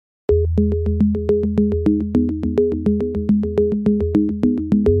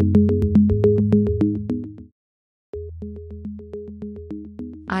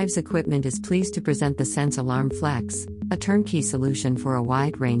Ives Equipment is pleased to present the SensAlarm FLEX, a turnkey solution for a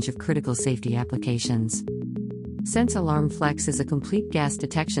wide range of critical safety applications. SensAlarm FLEX is a complete gas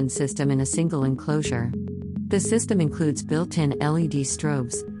detection system in a single enclosure. The system includes built-in LED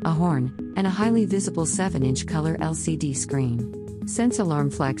strobes, a horn, and a highly visible 7-inch color LCD screen.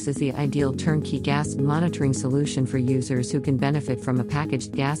 SensAlarm FLEX is the ideal turnkey gas monitoring solution for users who can benefit from a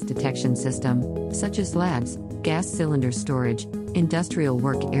packaged gas detection system, such as labs, gas cylinder storage, industrial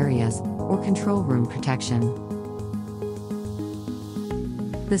work areas, or control room protection.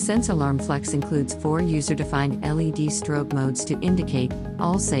 The SensAlarm FLEX includes 4 user-defined LED strobe modes to indicate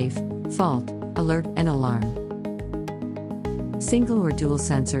all safe, fault, alert, and alarm. Single or dual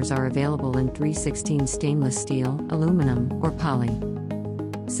sensors are available in 316 stainless steel, aluminum, or poly.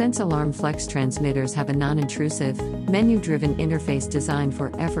 SensAlarm FLEX transmitters have a non-intrusive, menu-driven interface designed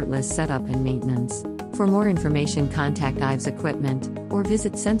for effortless setup and maintenance. For more information, contact Ives Equipment or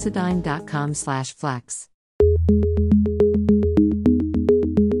visit sensidyne.com/flex.